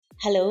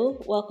Hello,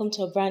 welcome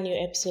to a brand new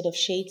episode of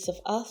Shades of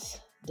Us,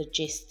 The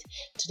Gist.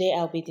 Today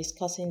I'll be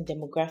discussing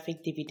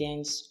demographic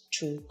dividends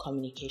through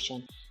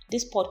communication.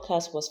 This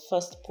podcast was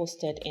first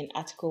posted in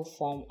article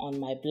form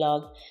on my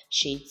blog,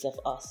 Shades of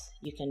Us.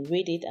 You can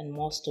read it and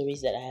more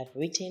stories that I have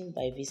written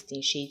by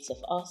visiting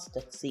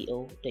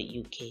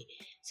shadesofus.co.uk.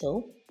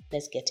 So,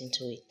 let's get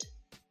into it.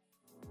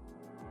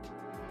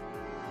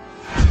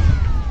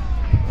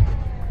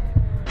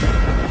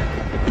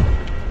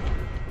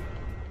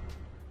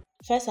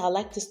 First, I'd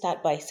like to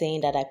start by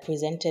saying that I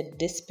presented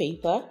this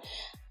paper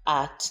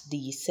at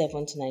the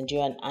 7th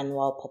Nigerian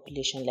Annual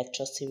Population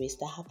Lecture Series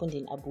that happened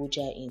in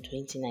Abuja in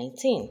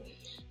 2019.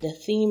 The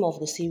theme of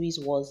the series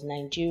was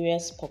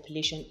Nigeria's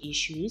Population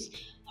Issues,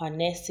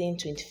 Harnessing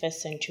 21st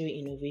Century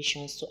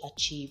Innovations to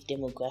Achieve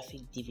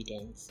Demographic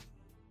Dividends.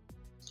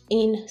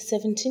 In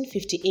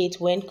 1758,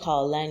 when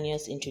Carl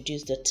Linnaeus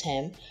introduced the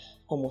term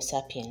Homo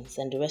sapiens,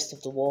 and the rest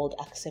of the world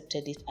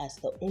accepted it as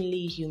the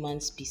only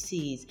human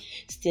species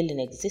still in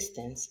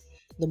existence,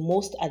 the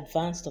most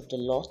advanced of the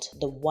lot,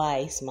 the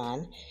wise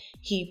man,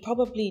 he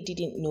probably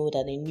didn't know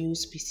that a new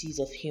species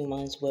of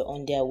humans were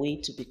on their way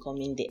to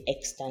becoming the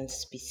extant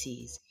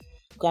species.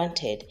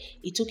 Granted,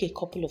 it took a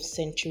couple of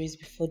centuries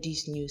before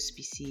these new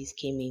species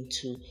came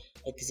into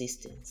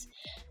existence.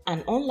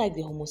 And unlike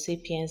the Homo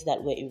sapiens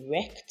that were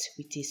erect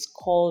with a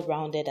skull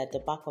rounded at the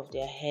back of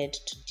their head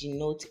to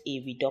denote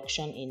a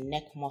reduction in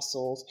neck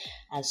muscles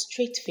and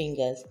straight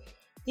fingers,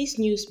 this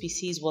new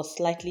species was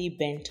slightly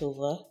bent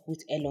over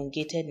with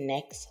elongated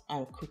necks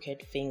and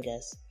crooked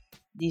fingers.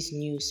 These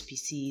new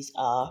species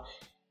are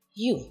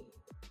you.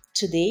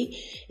 Today,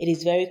 it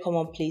is very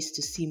commonplace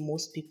to see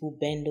most people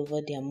bend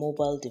over their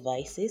mobile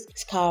devices,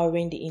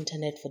 scouring the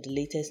internet for the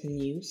latest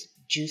news,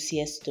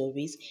 juiciest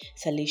stories,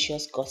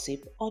 salacious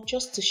gossip, or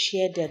just to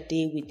share their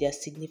day with their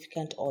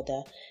significant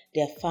other,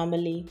 their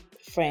family,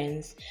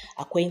 friends,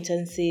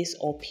 acquaintances,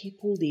 or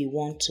people they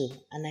want to.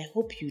 And I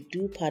hope you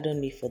do pardon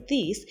me for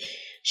this,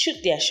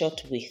 shoot their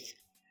shot with.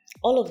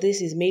 All of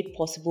this is made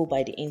possible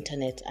by the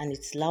internet and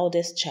its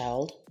loudest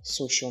child,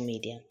 social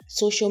media.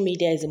 Social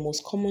media is the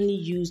most commonly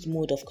used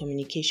mode of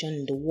communication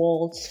in the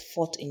world's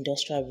fourth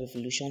industrial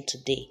revolution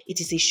today.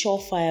 It is a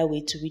surefire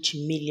way to reach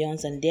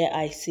millions and dare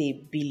I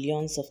say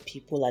billions of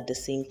people at the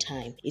same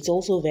time. It's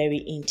also very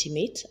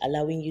intimate,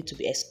 allowing you to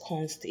be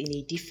ensconced in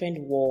a different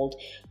world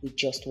with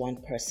just one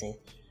person.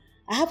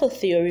 I have a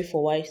theory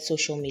for why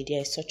social media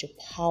is such a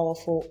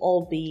powerful,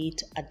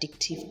 albeit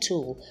addictive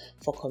tool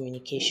for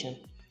communication.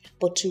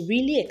 But to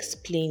really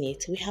explain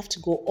it, we have to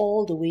go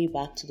all the way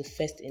back to the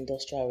first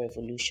industrial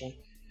revolution.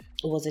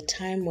 It was a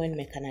time when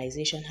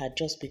mechanization had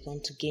just begun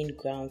to gain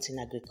grounds in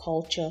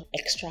agriculture,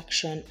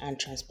 extraction, and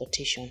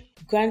transportation.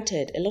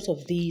 Granted, a lot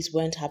of these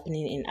weren't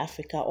happening in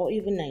Africa or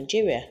even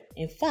Nigeria.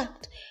 In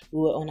fact, we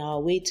were on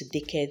our way to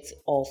decades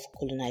of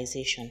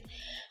colonization.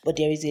 But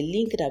there is a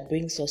link that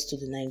brings us to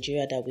the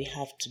Nigeria that we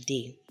have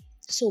today.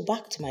 So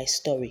back to my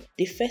story.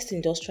 The first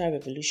industrial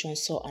revolution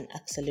saw an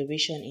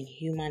acceleration in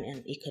human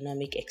and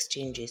economic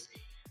exchanges.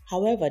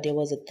 However, there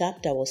was a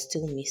gap that was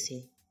still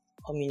missing: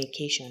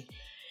 communication.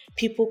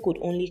 People could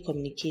only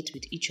communicate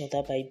with each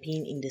other by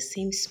being in the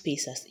same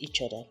space as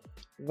each other,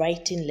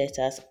 writing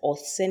letters or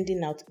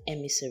sending out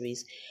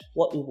emissaries,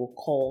 what we will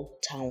call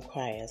town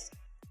criers.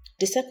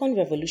 The second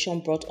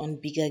revolution brought on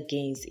bigger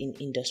gains in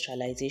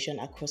industrialization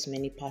across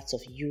many parts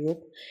of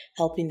Europe,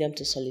 helping them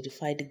to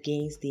solidify the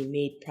gains they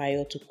made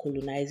prior to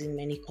colonizing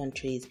many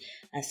countries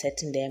and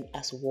setting them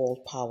as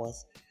world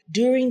powers.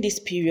 During this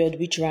period,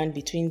 which ran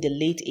between the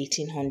late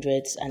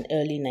 1800s and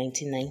early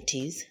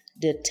 1990s,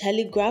 the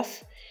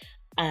telegraph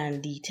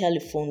and the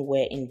telephone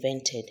were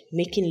invented,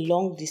 making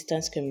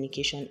long-distance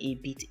communication a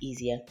bit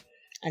easier,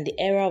 and the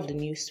era of the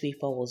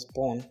newspaper was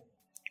born.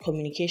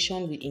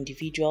 Communication with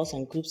individuals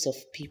and groups of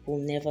people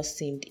never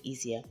seemed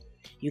easier.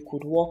 You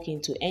could walk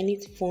into any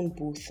phone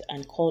booth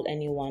and call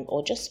anyone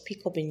or just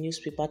pick up a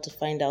newspaper to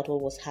find out what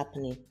was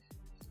happening.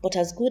 But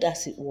as good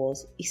as it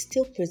was, it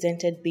still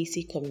presented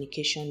basic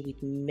communication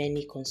with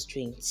many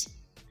constraints.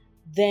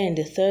 Then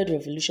the third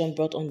revolution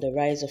brought on the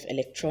rise of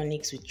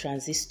electronics with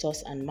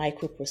transistors and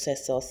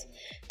microprocessors,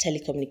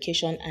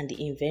 telecommunication, and the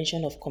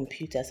invention of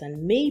computers,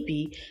 and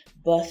maybe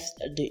birthed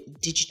the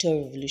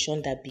digital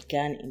revolution that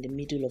began in the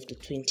middle of the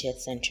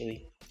 20th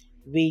century.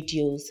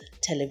 Radios,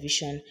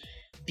 television,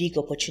 big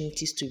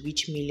opportunities to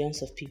reach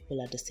millions of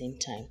people at the same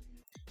time.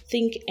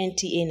 Think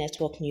NTA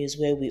Network News,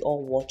 where we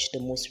all watch the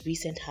most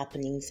recent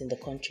happenings in the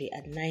country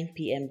at 9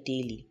 p.m.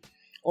 daily,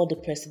 or the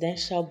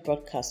presidential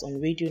broadcast on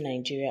Radio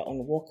Nigeria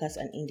on Workers'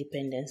 and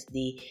Independence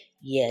Day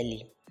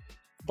yearly.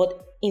 But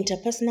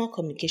interpersonal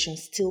communication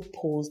still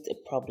posed a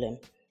problem.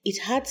 It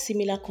had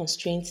similar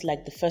constraints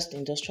like the first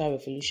industrial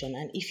revolution,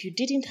 and if you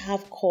didn't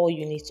have call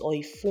units or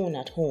a phone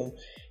at home,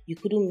 you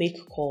couldn't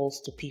make calls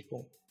to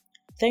people.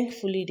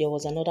 Thankfully, there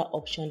was another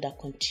option that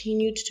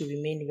continued to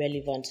remain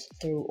relevant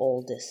through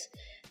all this: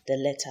 the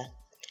letter.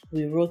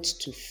 We wrote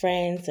to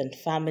friends and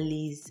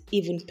families,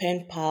 even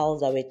pen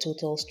pals that were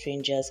total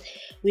strangers,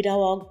 with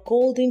our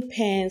golden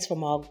pens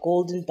from our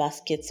golden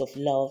baskets of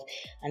love,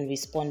 and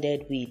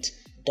responded with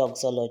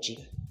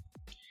doxology.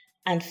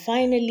 And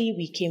finally,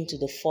 we came to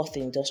the fourth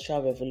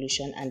industrial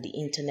revolution and the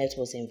internet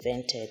was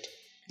invented.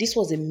 This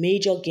was a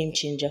major game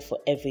changer for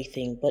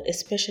everything, but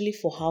especially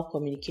for how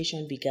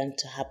communication began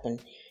to happen.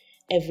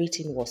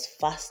 Everything was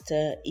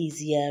faster,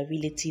 easier,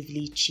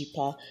 relatively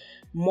cheaper,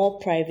 more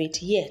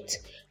private, yet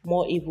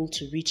more able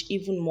to reach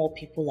even more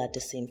people at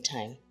the same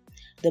time.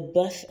 The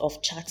birth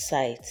of chat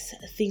sites,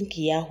 think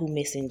Yahoo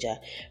Messenger,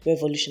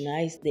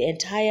 revolutionized the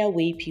entire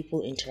way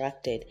people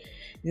interacted.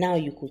 Now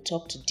you could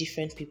talk to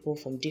different people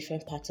from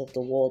different parts of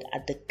the world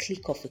at the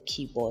click of a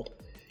keyboard.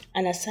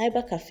 And as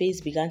cyber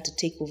cafes began to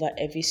take over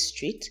every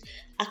street,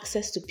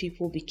 access to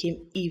people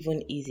became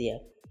even easier.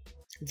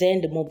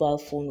 Then the mobile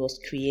phone was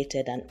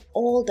created and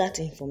all that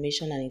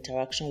information and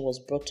interaction was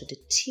brought to the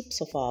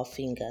tips of our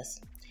fingers.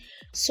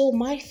 So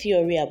my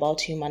theory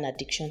about human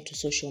addiction to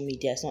social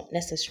media is not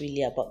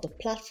necessarily about the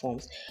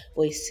platforms,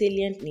 but a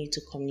salient need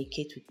to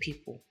communicate with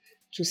people,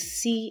 to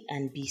see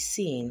and be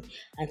seen,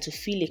 and to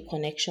feel a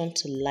connection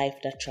to life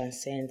that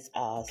transcends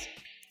ours.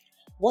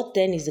 What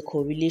then is the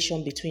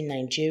correlation between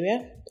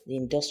Nigeria, the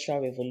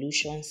industrial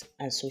revolutions,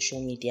 and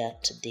social media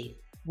today?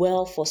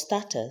 Well, for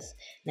starters,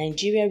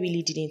 Nigeria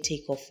really didn't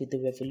take off with the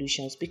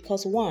revolutions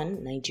because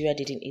 1, Nigeria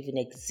didn't even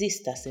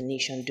exist as a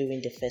nation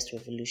during the first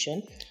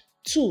revolution.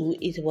 2,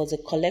 it was a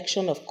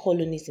collection of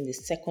colonies in the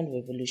second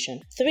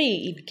revolution.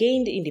 3, it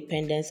gained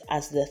independence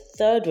as the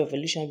third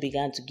revolution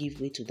began to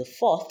give way to the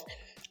fourth.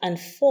 And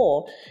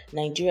 4,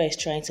 Nigeria is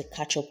trying to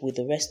catch up with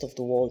the rest of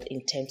the world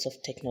in terms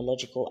of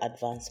technological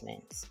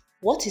advancements.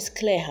 What is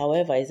clear,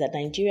 however, is that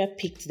Nigeria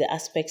picked the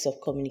aspects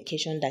of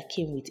communication that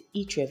came with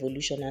each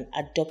revolution and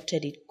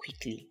adopted it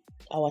quickly.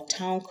 Our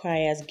town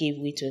criers gave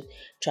way to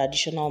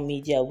traditional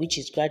media, which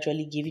is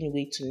gradually giving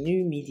way to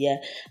new media,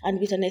 and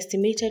with an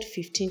estimated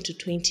 15 to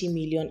 20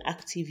 million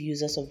active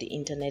users of the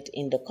internet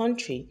in the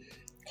country,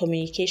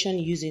 communication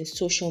using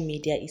social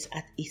media is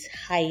at its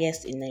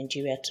highest in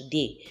Nigeria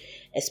today,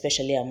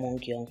 especially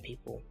among young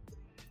people.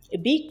 A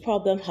big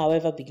problem,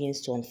 however,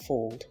 begins to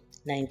unfold.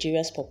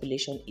 Nigeria's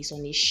population is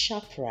on a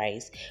sharp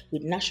rise,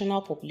 with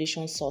national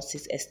population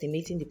sources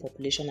estimating the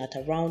population at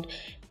around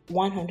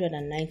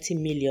 190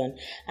 million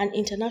and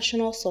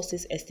international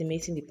sources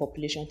estimating the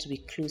population to be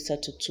closer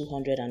to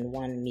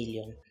 201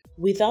 million.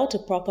 Without a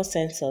proper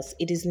census,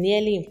 it is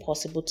nearly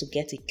impossible to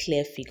get a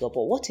clear figure,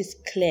 but what is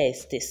clear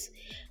is this: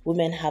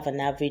 women have an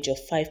average of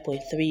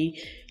 5.3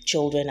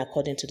 children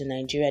according to the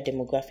Nigeria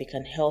Demographic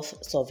and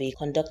Health Survey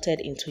conducted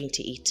in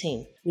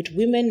 2018, with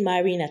women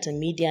marrying at a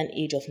median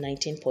age of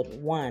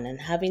 19.1 and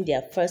having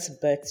their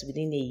first births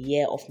within a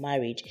year of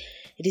marriage.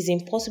 It is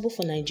impossible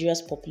for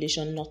Nigeria's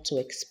population not to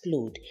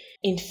explode.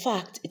 In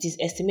fact, it is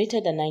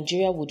estimated that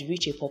Nigeria would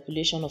reach a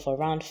population of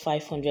around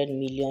 500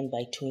 million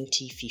by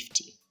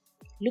 2050.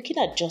 Looking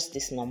at just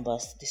these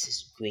numbers, this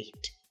is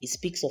great. It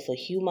speaks of a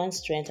human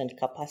strength and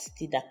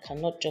capacity that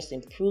cannot just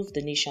improve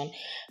the nation,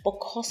 but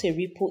cause a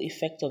ripple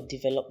effect of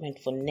development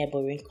for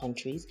neighboring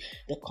countries,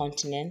 the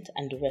continent,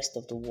 and the rest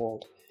of the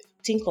world.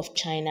 Think of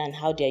China and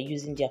how they are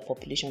using their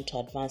population to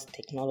advance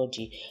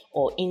technology,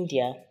 or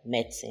India,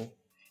 medicine.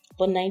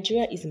 But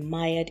Nigeria is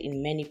mired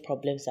in many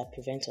problems that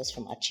prevent us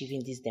from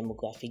achieving these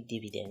demographic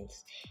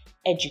dividends.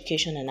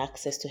 Education and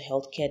access to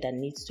healthcare that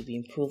needs to be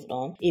improved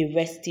on, a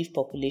restive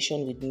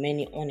population with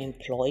many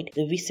unemployed,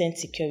 the recent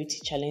security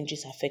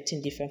challenges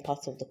affecting different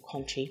parts of the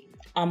country,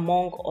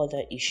 among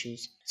other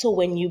issues. So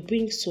when you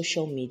bring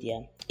social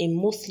media, a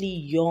mostly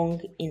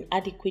young,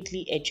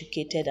 inadequately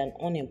educated and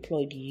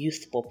unemployed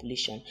youth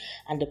population,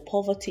 and the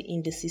poverty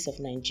indices of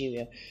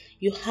Nigeria,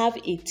 you have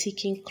a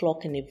ticking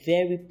clock and a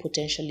very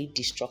potentially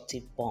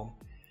destructive bomb.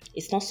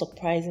 It's not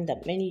surprising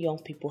that many young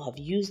people have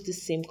used the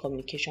same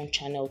communication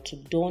channel to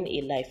don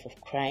a life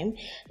of crime,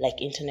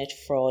 like internet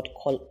fraud,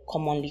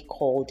 commonly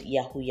called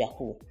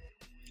Yahoo.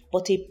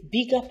 But a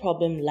bigger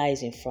problem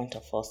lies in front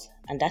of us,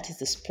 and that is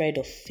the spread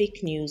of fake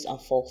news and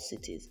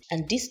falsities.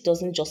 And this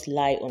doesn't just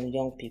lie on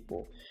young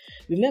people.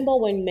 Remember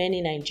when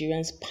many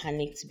Nigerians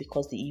panicked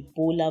because the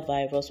Ebola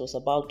virus was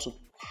about to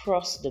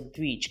cross the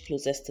bridge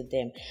closest to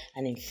them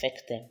and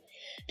infect them?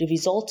 The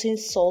resulting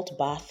salt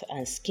bath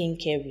and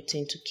skincare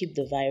routine to keep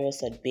the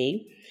virus at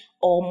bay,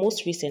 or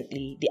most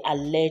recently, the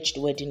alleged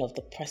wedding of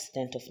the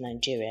president of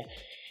Nigeria.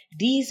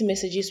 These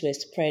messages were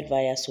spread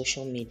via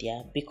social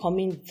media,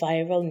 becoming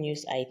viral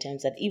news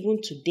items that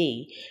even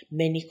today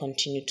many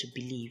continue to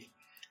believe.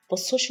 But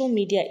social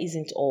media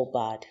isn't all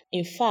bad.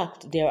 In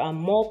fact, there are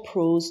more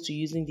pros to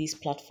using these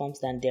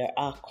platforms than there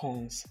are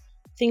cons.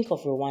 Think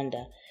of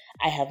Rwanda.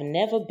 I have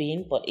never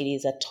been, but it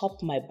is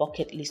atop my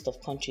bucket list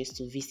of countries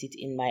to visit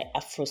in my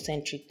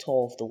Afrocentric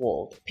tour of the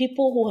world.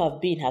 People who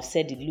have been have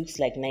said it looks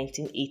like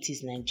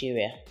 1980s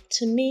Nigeria.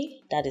 To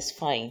me, that is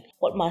fine.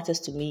 What matters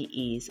to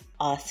me is,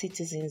 are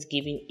citizens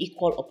given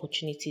equal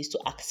opportunities to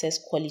access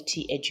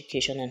quality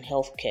education and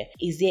healthcare?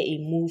 Is there a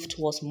move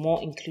towards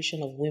more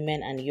inclusion of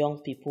women and young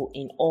people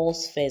in all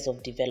spheres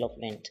of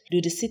development?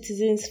 Do the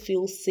citizens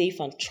feel safe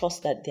and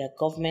trust that their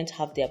government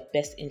have their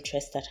best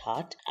interests at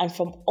heart? And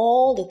from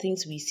all the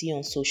things we see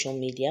on social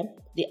media,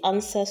 the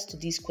answers to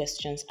these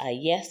questions are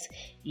yes,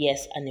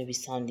 and a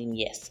resounding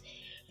yes.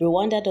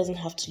 Rwanda doesn't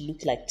have to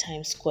look like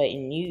Times Square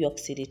in New York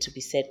City to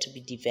be said to be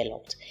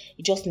developed.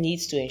 It just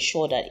needs to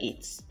ensure that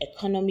its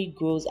economy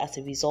grows as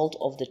a result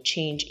of the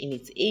change in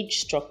its age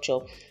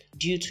structure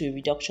due to a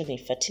reduction in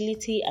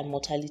fertility and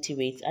mortality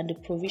rates and the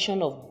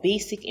provision of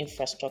basic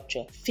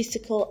infrastructure,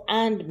 physical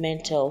and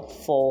mental,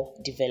 for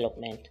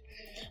development.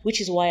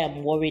 Which is why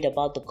I'm worried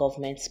about the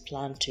government's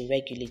plan to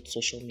regulate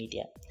social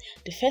media.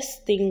 The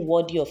first thing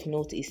worthy of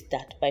note is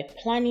that by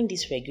planning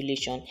this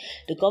regulation,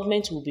 the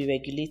government will be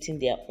regulating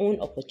their own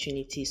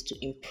opportunities to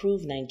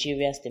improve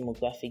Nigeria's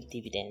demographic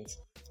dividends.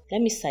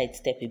 Let me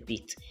sidestep a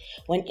bit.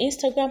 When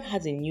Instagram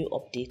has a new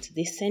update,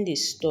 they send a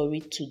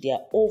story to their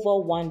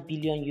over 1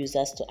 billion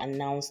users to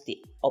announce the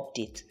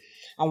update.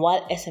 And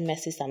while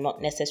SMSs are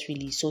not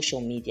necessarily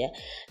social media,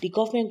 the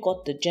government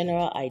got the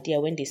general idea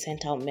when they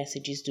sent out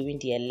messages during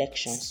the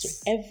elections to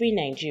every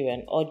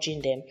Nigerian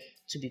urging them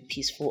to be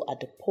peaceful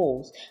at the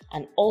polls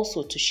and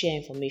also to share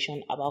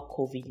information about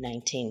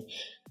COVID-19.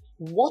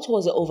 What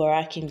was the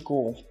overarching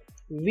goal?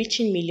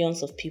 Reaching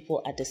millions of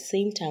people at the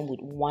same time with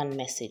one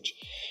message.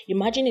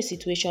 Imagine a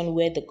situation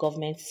where the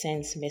government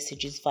sends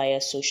messages via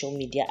social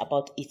media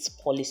about its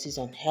policies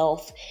on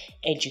health,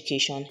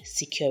 education,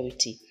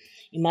 security.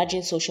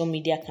 Imagine social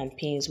media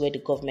campaigns where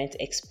the government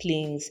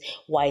explains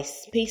why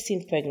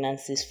spacing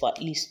pregnancies for at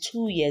least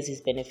 2 years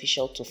is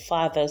beneficial to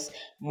fathers,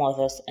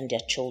 mothers, and their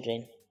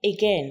children.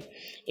 Again,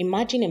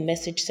 imagine a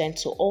message sent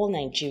to all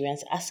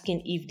Nigerians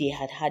asking if they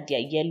had their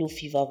yellow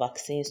fever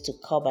vaccines to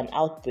curb an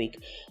outbreak,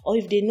 or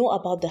if they know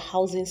about the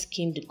housing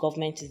scheme the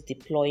government is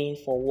deploying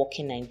for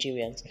working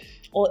Nigerians,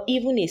 or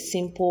even a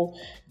simple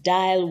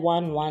dial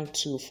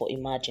 112 for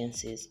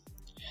emergencies.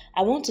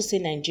 I want to say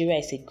Nigeria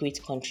is a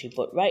great country,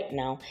 but right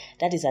now,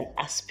 that is an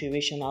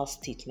aspirational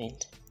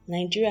statement.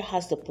 Nigeria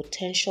has the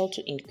potential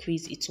to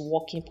increase its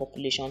working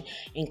population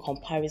in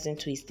comparison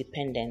to its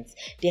dependents,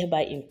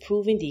 thereby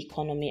improving the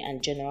economy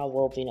and general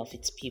well-being of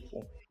its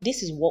people.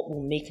 This is what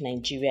will make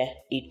Nigeria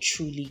a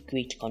truly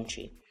great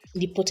country.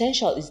 The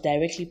potential is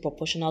directly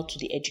proportional to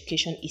the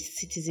education its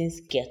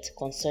citizens get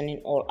concerning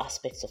all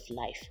aspects of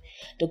life.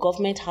 The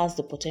government has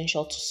the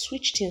potential to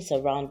switch things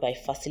around by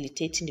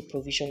facilitating the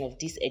provision of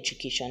this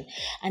education,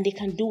 and they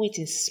can do it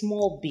in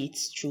small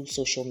bits through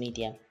social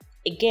media.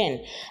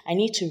 Again, I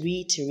need to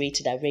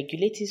reiterate that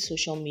regulating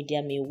social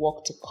media may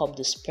work to curb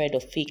the spread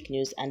of fake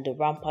news and the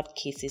rampant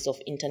cases of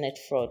internet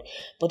fraud,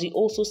 but it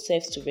also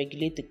serves to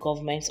regulate the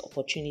government's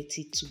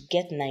opportunity to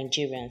get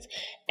Nigerians,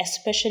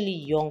 especially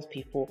young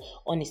people,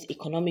 on its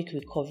economic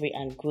recovery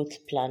and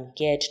growth plan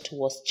geared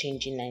towards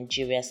changing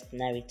Nigeria's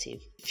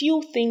narrative.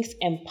 Few things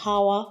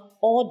empower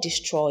or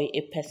destroy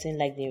a person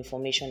like the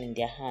information in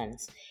their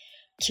hands.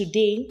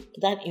 Today,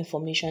 that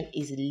information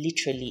is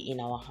literally in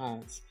our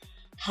hands.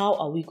 How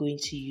are we going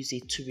to use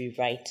it to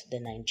rewrite the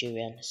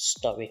Nigerian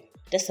story?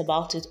 That's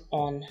about it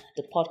on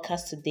the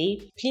podcast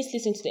today. Please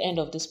listen to the end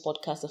of this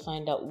podcast to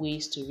find out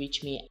ways to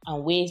reach me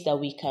and ways that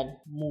we can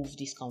move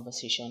this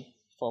conversation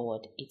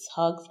forward. It's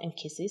hugs and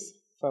kisses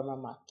from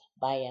Ramat.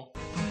 Bye.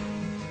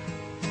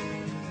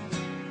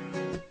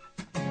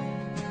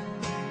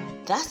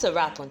 That's a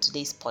wrap on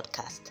today's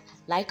podcast.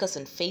 Like us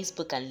on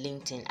Facebook and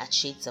LinkedIn at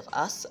Shades of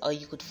Us, or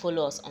you could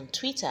follow us on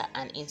Twitter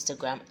and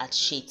Instagram at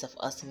Shades of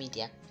Us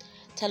Media.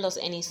 Tell us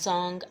any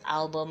song,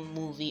 album,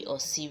 movie, or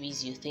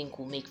series you think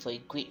will make for a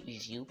great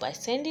review by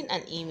sending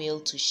an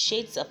email to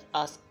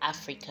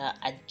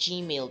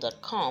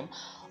shadesofusafrica@gmail.com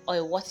or a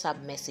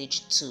WhatsApp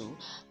message to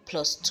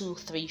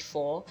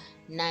 +234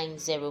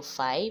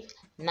 905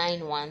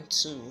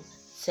 912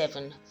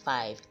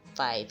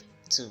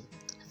 7552.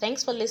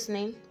 Thanks for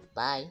listening.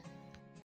 Bye.